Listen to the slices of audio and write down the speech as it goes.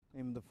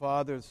name of the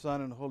Father, the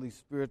Son, and Holy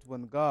Spirit,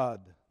 one God.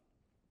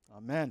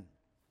 Amen.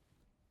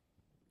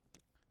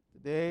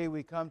 Today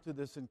we come to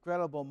this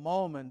incredible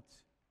moment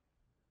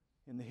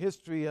in the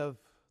history of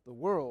the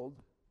world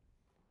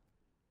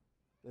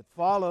that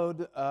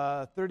followed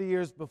 30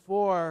 years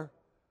before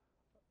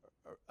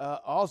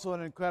also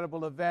an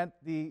incredible event,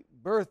 the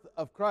birth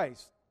of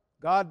Christ,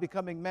 God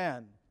becoming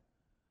man.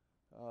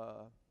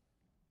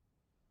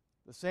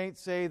 The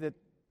saints say that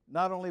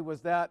not only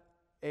was that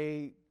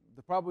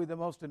probably the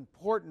most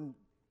important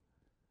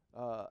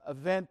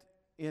event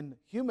in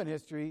human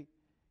history,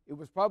 it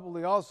was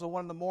probably also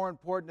one of the more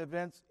important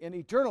events in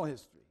eternal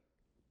history.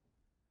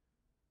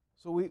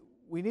 So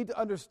we need to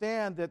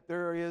understand that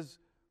there is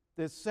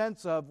this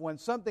sense of when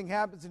something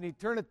happens in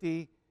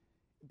eternity,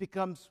 it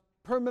becomes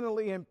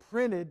permanently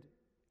imprinted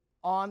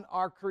on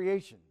our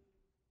creation.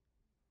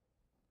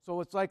 So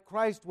it's like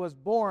Christ was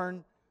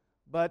born,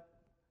 but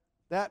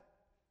that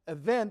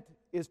event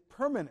is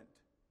permanent.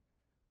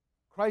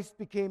 Christ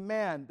became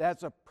man.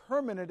 That's a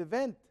permanent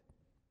event.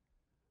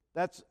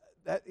 That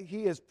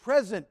he is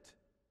present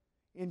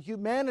in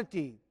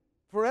humanity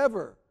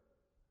forever.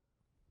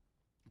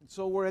 And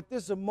so we're at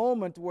this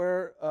moment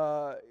where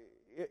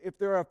if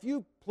there are a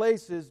few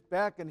places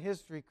back in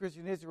history,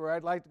 Christian history, where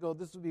I'd like to go,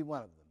 this would be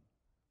one of them.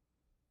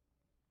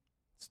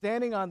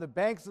 Standing on the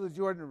banks of the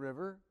Jordan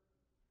River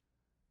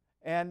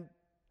and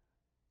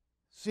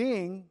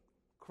seeing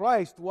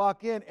Christ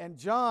walk in, and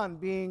John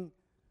being,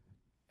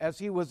 as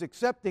he was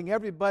accepting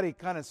everybody,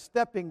 kind of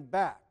stepping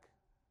back.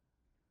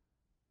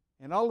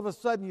 And all of a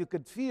sudden you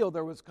could feel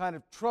there was kind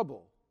of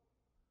trouble.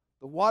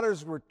 The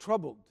waters were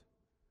troubled.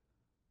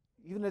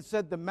 Even it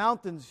said the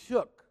mountains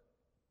shook.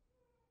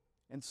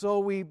 And so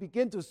we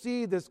begin to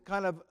see this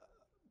kind of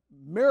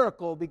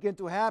miracle begin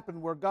to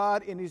happen where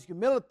God in His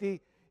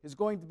humility is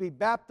going to be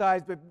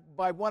baptized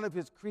by one of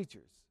His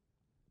creatures.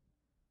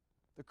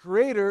 The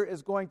Creator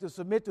is going to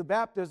submit to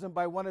baptism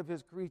by one of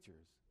His creatures.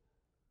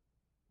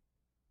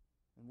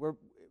 And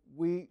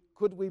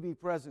could we be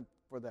present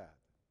for that?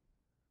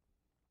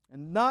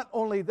 And not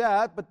only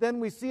that, but then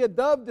we see a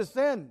dove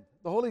descend.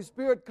 The Holy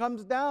Spirit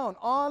comes down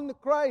on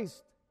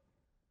Christ.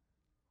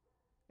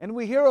 And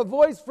we hear a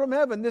voice from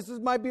heaven, "This is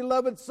my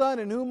beloved Son,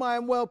 in whom I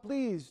am well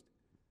pleased."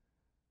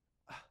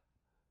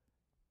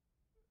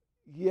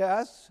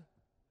 Yes,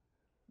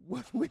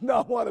 would we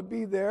not want to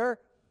be there?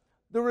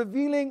 The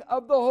revealing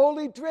of the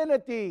Holy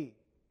Trinity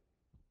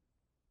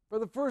for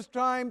the first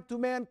time to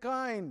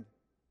mankind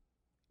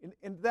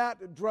in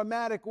that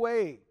dramatic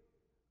way.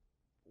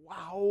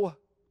 Wow.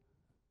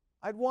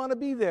 I'd want to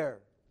be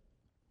there.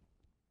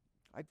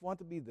 I'd want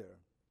to be there.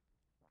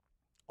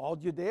 All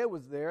Judea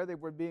was there. They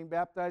were being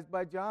baptized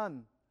by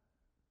John.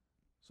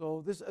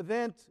 So this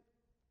event,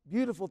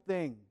 beautiful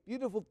thing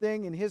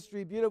in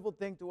history, beautiful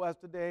thing to us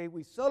today.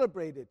 We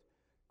celebrated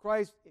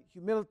Christ's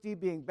humility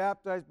being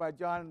baptized by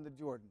John in the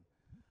Jordan.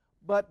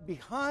 But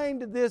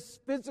behind this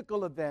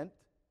physical event,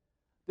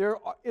 there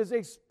is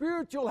a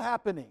spiritual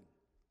happening.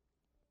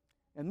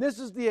 And this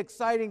is the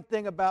exciting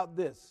thing about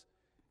this.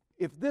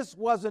 If this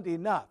wasn't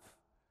enough,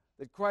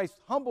 that Christ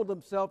humbled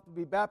Himself to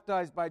be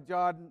baptized by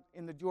John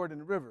in the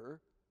Jordan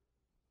River,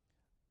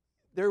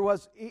 there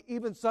was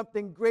even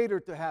something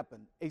greater to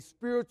happen, a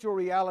spiritual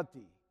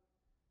reality.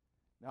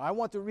 Now I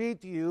want to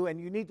read to you, and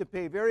you need to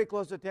pay very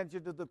close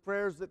attention to the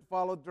prayers that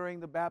followed during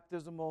the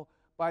baptismal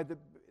by the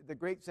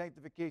great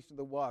sanctification of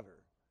the water.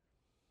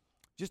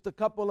 Just a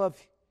couple of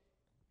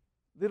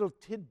little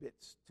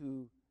tidbits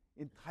to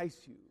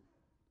entice you.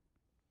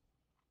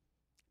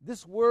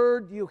 This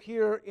word you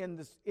hear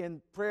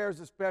in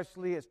prayers,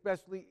 especially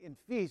in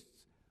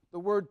feasts, the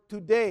word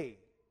today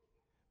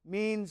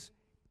means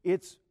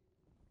it's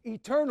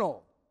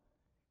eternal.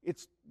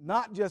 It's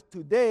not just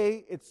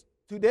today, it's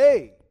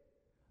today.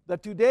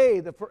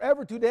 The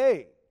forever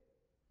today.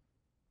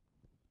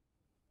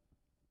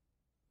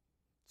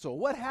 So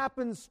what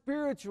happens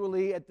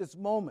spiritually at this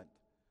moment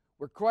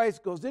where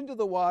Christ goes into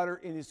the water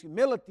in His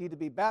humility to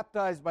be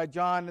baptized by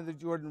John in the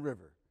Jordan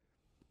River?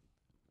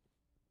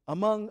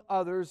 Among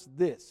others,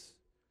 this: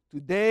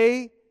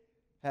 today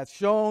hath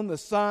shone the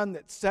sun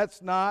that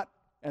sets not,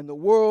 and the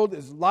world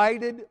is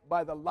lighted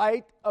by the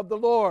light of the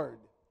Lord.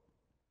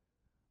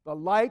 The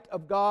light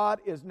of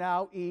God is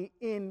now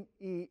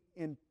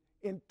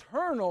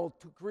internal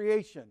to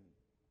creation.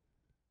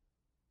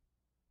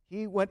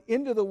 He went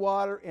into the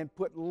water and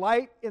put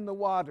light in the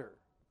water.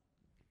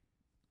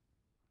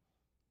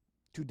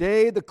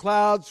 Today the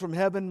clouds from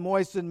heaven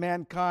moisten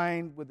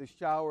mankind with the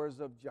showers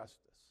of justice.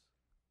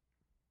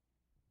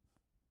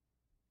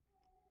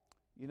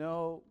 You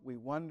know, we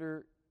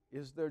wonder,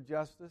 is there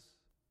justice?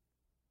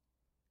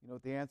 You know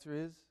what the answer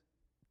is?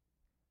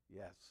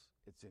 Yes,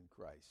 it's in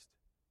Christ.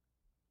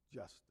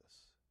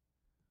 Justice.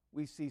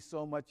 We see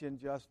so much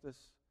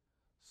injustice,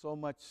 so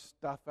much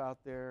stuff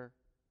out there.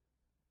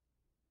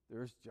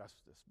 There's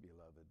justice,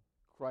 beloved.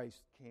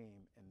 Christ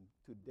came, and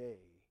today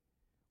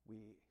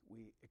we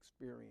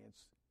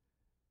experience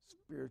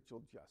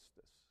spiritual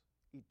justice,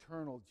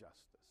 eternal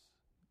justice.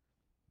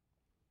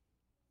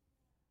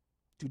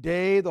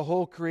 Today, the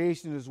whole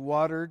creation is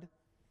watered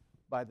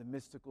by the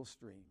mystical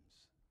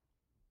streams.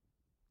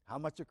 How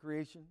much of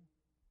creation?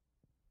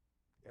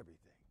 Everything.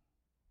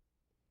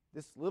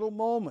 This little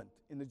moment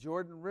in the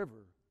Jordan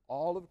River,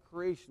 all of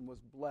creation was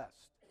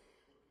blessed.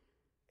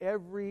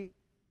 Every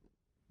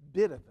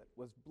bit of it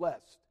was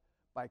blessed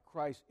by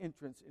Christ's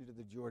entrance into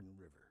the Jordan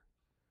River.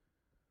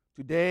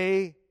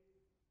 Today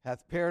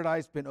hath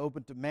paradise been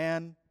opened to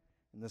man,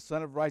 and the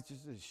Son of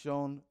Righteousness is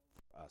shown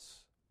for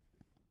us.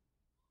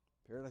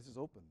 Paradise is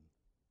open.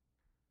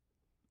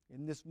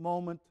 In this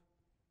moment,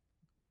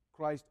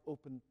 Christ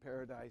opened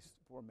paradise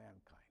for mankind.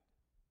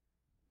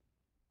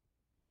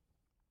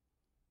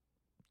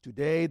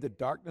 Today, the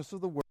darkness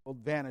of the world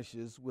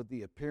vanishes with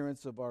the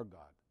appearance of our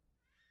God.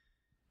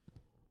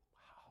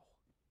 Wow.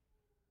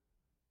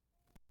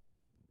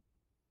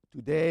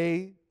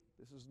 Today,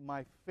 this is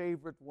my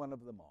favorite one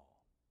of them all.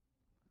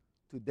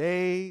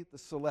 Today, the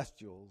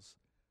celestials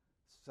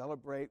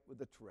celebrate with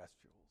the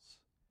terrestrials,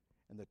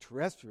 and the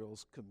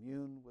terrestrials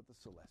commune with the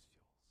celestials.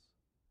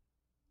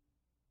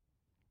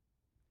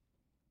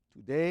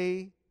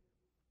 Today,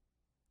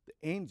 the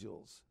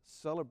angels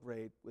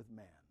celebrate with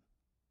man,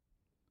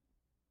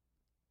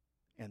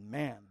 and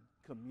man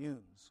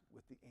communes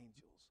with the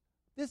angels.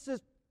 This is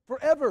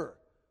forever.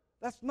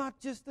 That's not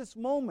just this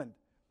moment.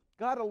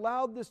 God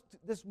allowed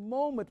this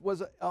moment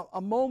was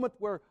a moment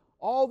where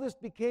all this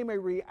became a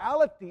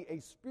reality,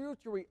 a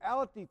spiritual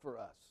reality for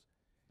us.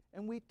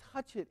 And we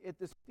touch it at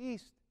this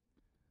feast.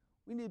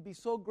 We need to be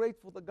so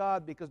grateful to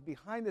God, because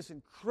behind this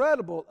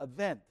incredible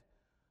event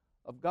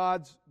of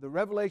the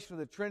revelation of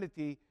the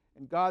Trinity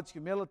and God's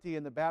humility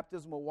in the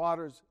baptismal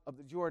waters of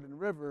the Jordan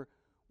River,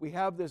 we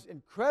have this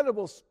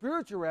incredible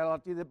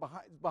spirituality that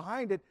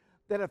behind it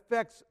that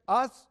affects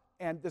us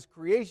and this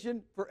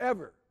creation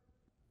forever.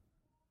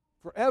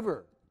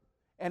 Forever.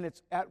 And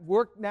it's at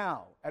work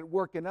now, at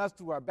work in us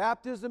through our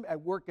baptism, at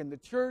work in the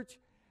church,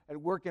 at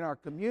work in our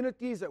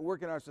communities, at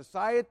work in our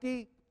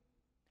society,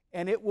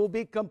 and it will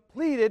be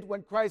completed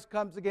when Christ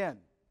comes again.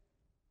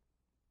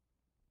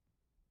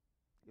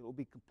 It will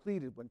be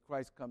completed when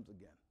Christ comes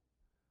again.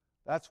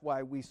 That's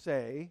why we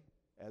say,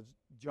 as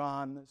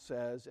John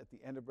says at the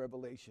end of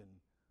Revelation,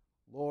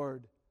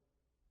 Lord,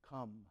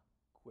 come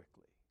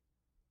quickly.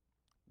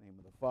 In the name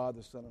of the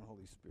Father, Son, and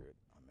Holy Spirit.